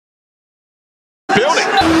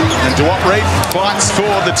And Reef fights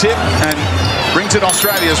for the tip and brings it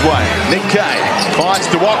Australia's way. Nick Kay finds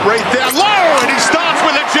Reef down low, and he starts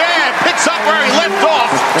with a jab. Picks up where he left off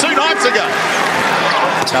 2 nights ago.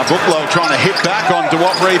 Now Buchlow trying to hit back on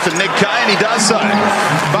Reef and Nick Kay, and he does so.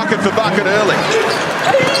 Bucket for bucket early.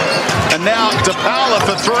 And now DePaula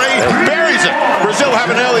for 3. Buries it. Brazil have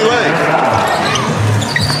an early lead.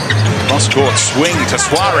 Cross-court swing to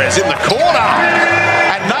Suarez in the corner.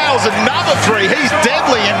 And nails another 3. He's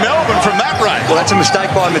deadly in Melbourne from that range. Well, that's a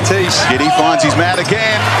mistake by Matisse. Giddey finds his man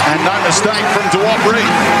again. And no mistake from Reef.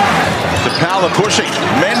 DePaula pushing.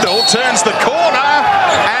 Mendel turns the corner.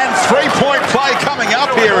 And 3-point play coming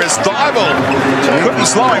up here as Thibault couldn't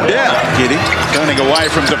slow him down. Giddey turning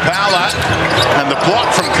away from DePaula. And the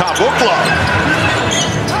block from Buchlow.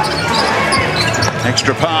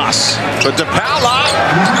 Extra pass for DePaula,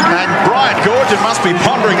 and Brian Goorjian must be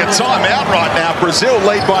pondering a timeout right now. Brazil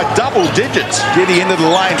lead by double digits. Giddey into the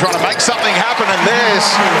lane trying to make something happen, and there's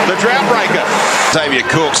the drought breaker. Xavier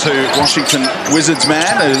Cooks, who Washington Wizards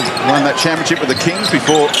man, who won that championship with the Kings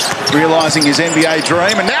before realising his NBA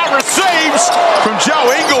dream, and now receives from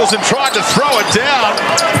Joe Ingles and tried to throw it down.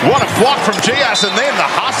 What a block from Gilas, and then the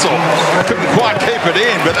hustle. Couldn't quite keep it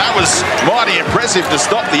in, but that was mighty impressive to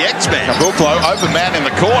stop the X-Man. Buchlow, open man in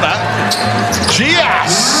the corner.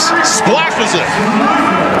 Gilas splashes it.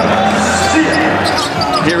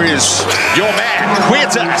 Here is your man,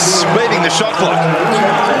 Huertas, beating the shot clock.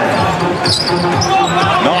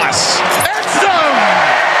 Nice. Exum!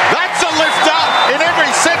 That's a lifter in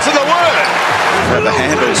every sense of the word. Grab the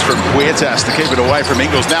handles from Huertas to keep it away from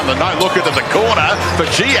Ingles. Now the no-look into the corner for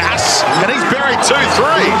Gilas, and he's buried 2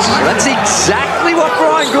 threes. That's exactly what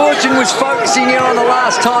Brian Goorjian was focusing in on the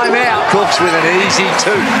last time out. Cooks with an easy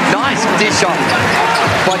 2. Nice dish off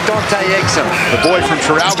by Dante Exum. The boy from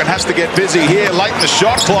Traralgon has to get busy here late in the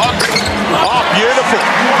shot clock. Oh, beautiful.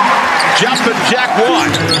 Jumping Jack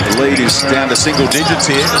White. The lead is down to single digits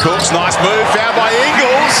here. Cooks, nice move, found by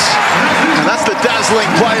Ingles. And that's the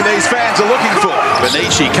dazzling play these fans are looking for.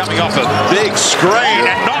 Benici coming off a big screen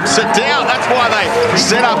and knocks it down. That's why they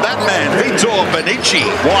set up that man, Vitor Benici.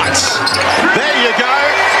 White. There you go.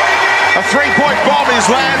 A 3-point bomb is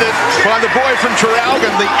landed by the boy from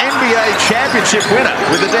Traralgon, the NBA championship winner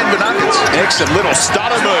with the Denver Nuggets. Excellent little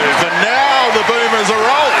stutter move, and now the Boomers are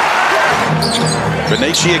rolling.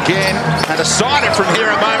 Benici again had a sighter from here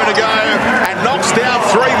a moment ago and knocks down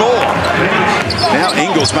 3 more. Now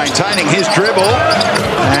Ingles maintaining his dribble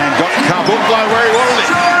and got Buchlow where he wanted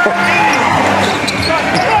it.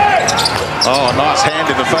 Oh, nice hand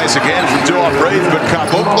in the face again from Reef, but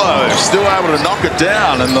Buchlow still able to knock it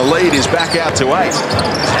down, and the lead is back out to 8. It's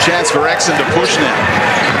a chance for Exum to push now.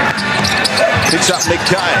 Picks up Nick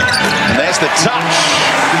Kay, and there's the touch.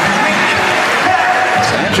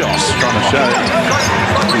 Santos trying to show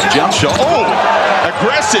his jump shot. Oh,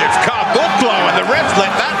 aggressive Buchlow, and the refs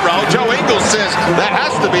let that roll. Joe Ingles says that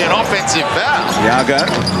has to be an offensive foul. Iago,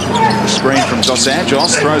 screen from Dos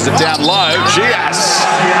Anjos, throws it down low. Gilas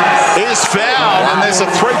is fouled, and there's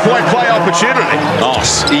a 3-point play opportunity.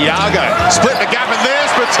 Nice. Iago split the gap, and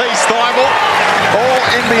there's Matisse Thibault. All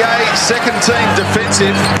NBA second team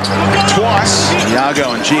defensive twice.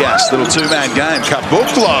 Iago and Gilas, little 2-man game.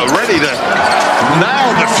 Buchlow ready to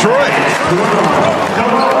nail the 3.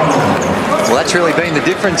 Well, that's really been the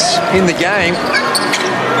difference in the game.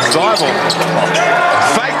 Thibault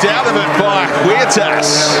faked out of it by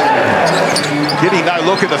Huertas. Giddey no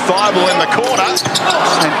look at the Thibault in the corner,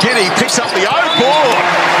 and Giddey picks up the own board.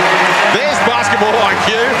 There's basketball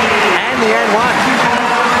IQ. And the and 1.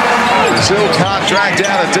 Brazil can't drag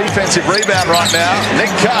down a defensive rebound right now.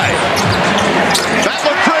 Nick Kay. That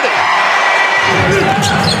looked pretty.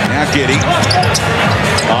 Now Giddey.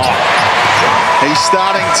 Oh. He's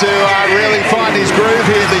starting to really find his groove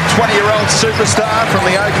here, the 20-year-old superstar from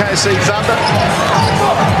the OKC Thunder.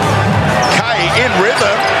 Kay in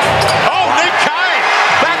rhythm. Oh, Nick Kay!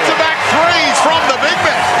 Back-to-back threes from the big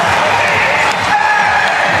man.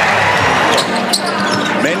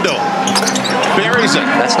 Mendel buries it.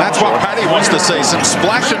 That's what Paddy wants to see, some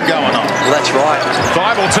splashing going on. Well, that's right.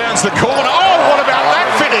 Thibault turns the corner. Oh, what about that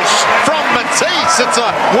finish from Matisse? It's a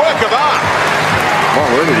work of art. My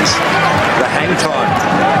word, it is. The hang time,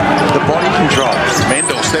 the body control.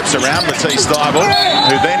 Mendel steps around Matisse Thibault,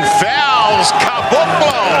 who then fouls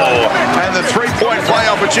Buchlow, and the 3-point play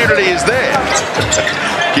opportunity is there.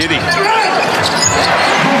 Giddey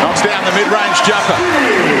knocks down the mid-range jumper.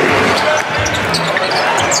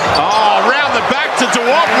 Oh, round the back to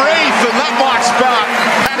Reef, and that might spark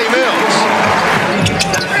Patty Mills.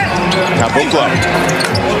 Caboclo.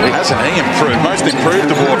 Hasn't he improved? Most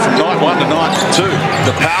improved award from night 1 to night 2.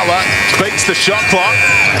 The Paula beats the shot clock.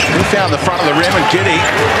 He found the front of the rim and Giddy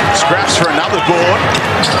scraps for another board.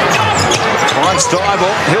 Finds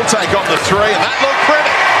Thibault. He'll take on the 3 and that looked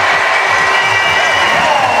pretty.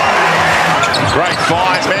 Great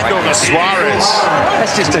find, Mendel to Suarez.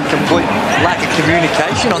 That's just a complete lack of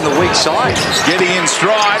communication on the weak side. Giddy in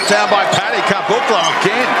stride, found by Paddy. Caboclo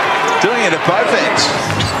again, doing it at both ends.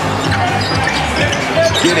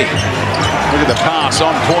 Giddy, look at the pass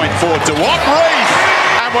on point for DeWatt Reef.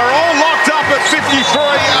 And we're all locked up at 53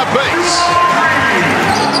 apiece.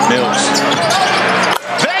 Mills.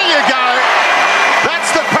 There you go.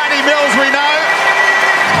 That's the Paddy Mills we know.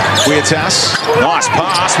 Huertas, nice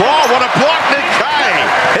pass. Whoa, what a block, Nick Kay.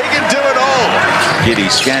 He can do it all. Giddy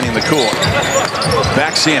scanning the court.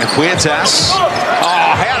 Backs in, Huertas.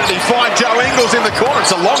 Oh, how did he find Joe Ingles in the corner?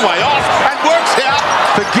 It's a long way off and works out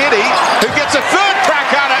for Giddy, who gets a third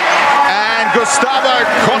crack at it. And Gustavo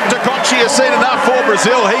Conte has seen enough for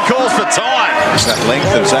Brazil. He calls for time. That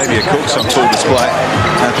length of Xavier Cooks on full display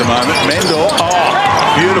at the moment. Mendel, oh,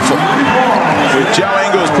 beautiful. With Joe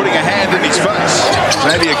Ingles putting a hand in his face.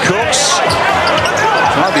 Xavier Cooks.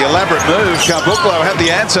 Not the elaborate move. Caboclo had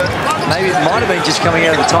the answer. Maybe it might have been just coming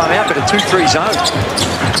out of the timeout, but a 2-3 zone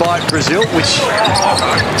by Brazil, which,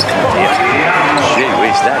 gee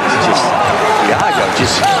whiz, that is just Iago,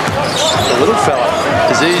 just a little fella,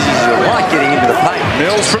 as easy as you like getting into the paint.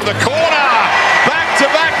 Mills from the corner.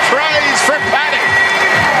 Back-to-back trays from Paddy.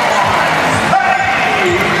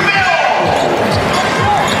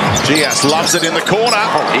 Gilas loves it in the corner.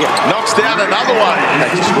 Oh, dear. Knocks down another one.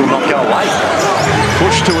 That just will not go away.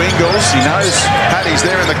 Push to Ingles. He knows Paddy's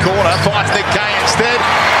there in the corner. Finds Nick Kay instead.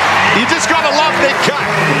 You just got to love Nick Kay.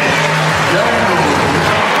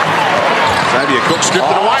 Xavier Cook stripped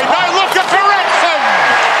it away. No looker for Wrexham.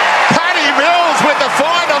 Paddy Mills with the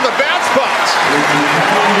find on the bounce pass.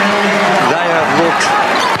 They have looked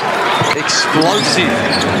explosive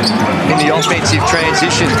in the offensive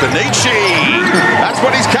transitions. Benici. That's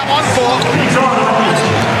what he's come on for.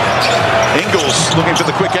 Ingles looking for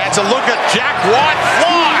the quick answer. Look at Jack White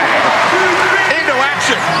fly into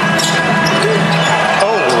action.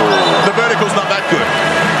 Oh, the vertical's not that good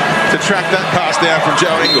to track that pass down from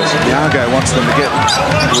Joe Ingles. Iago wants them to get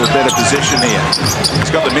into a better position here.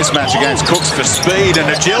 He's got the mismatch against Cooks for speed and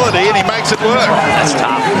agility, and he makes it work. That's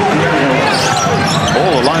tough.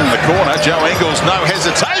 All alone in the corner. Joe Ingles, no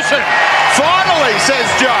hesitation. Finally, says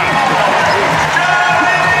Joe.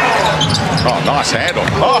 Oh, nice handle.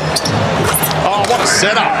 Oh, what a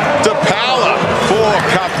setup. DePaula for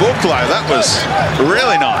Caboclo. That was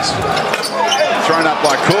really nice. Thrown up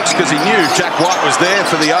by Cooks because he knew Jack White was there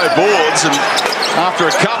for the O boards, and after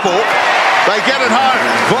a couple, they get it home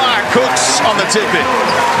via Cooks on the tip-in.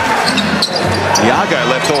 Iago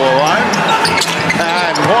left all alone.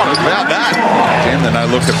 And what about that? Again, the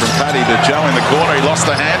no-looker from Paddy to Joe in the corner. He lost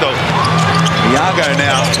the handle. Iago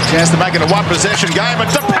now, chance to make it a one-possession game, and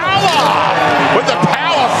DePaula with the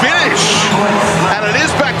power finish. And it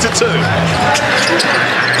is back to 2.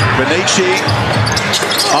 Benici.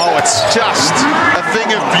 Oh, it's just a thing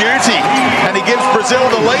of beauty. And he gives Brazil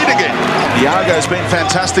the lead again. Iago's been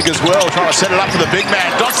fantastic as well, trying to set it up for the big man,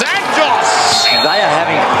 Dos Anjos. They are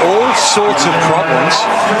having all sorts of problems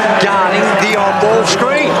guarding the on-ball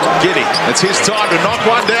screen. Giddy, it's his time to knock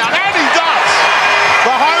one down, and he does!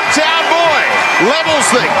 The hometown boy levels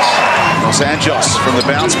things. Dos Anjos from the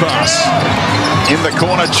bounce pass. In the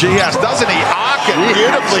corner, Gilas, doesn't he arc it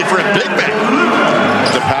beautifully for a big man?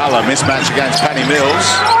 DePaula mismatch against Paddy Mills.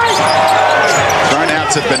 Thrown out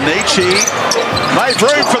to Benici. Made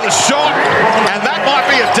room for the shot, and that might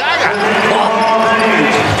be a dagger.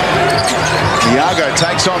 Iago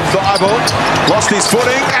takes on Thibault, lost his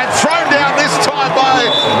footing, and thrown down this time by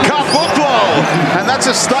Caboclo. And that's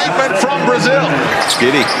a statement from Brazil.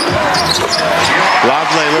 Giddy.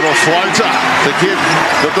 Lovely little floater to give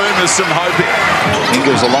the Boomers some hoping.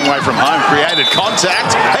 Ingles a long way from home, created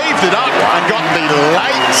contact, heaved it up, and got the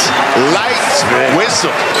late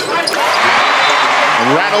whistle.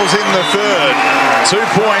 Rattles in the third.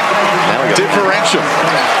 2-point differential.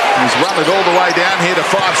 He's run it all the way down here to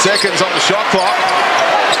 5 seconds on the shot clock.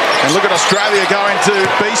 And look at Australia going to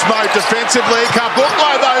beast mode defensively.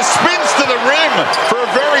 Caboclo, though, spins to the rim for a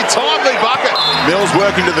very timely bucket. Mills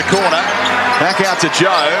working to the corner. Back out to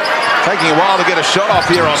Joe. Taking a while to get a shot off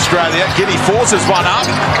here, Australia. Giddy forces one up.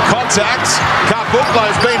 Contact.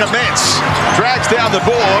 Kabuklo's been immense. Drags down the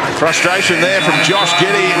board. Frustration there from Josh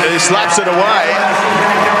Giddy, who slaps it away.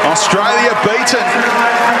 Australia beaten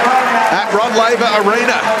at Rod Laver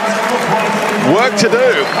Arena. Work to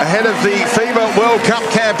do ahead of the Fiba World Cup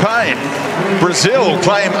campaign. Brazil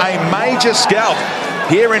claim a major scalp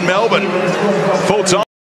here in Melbourne. Full time.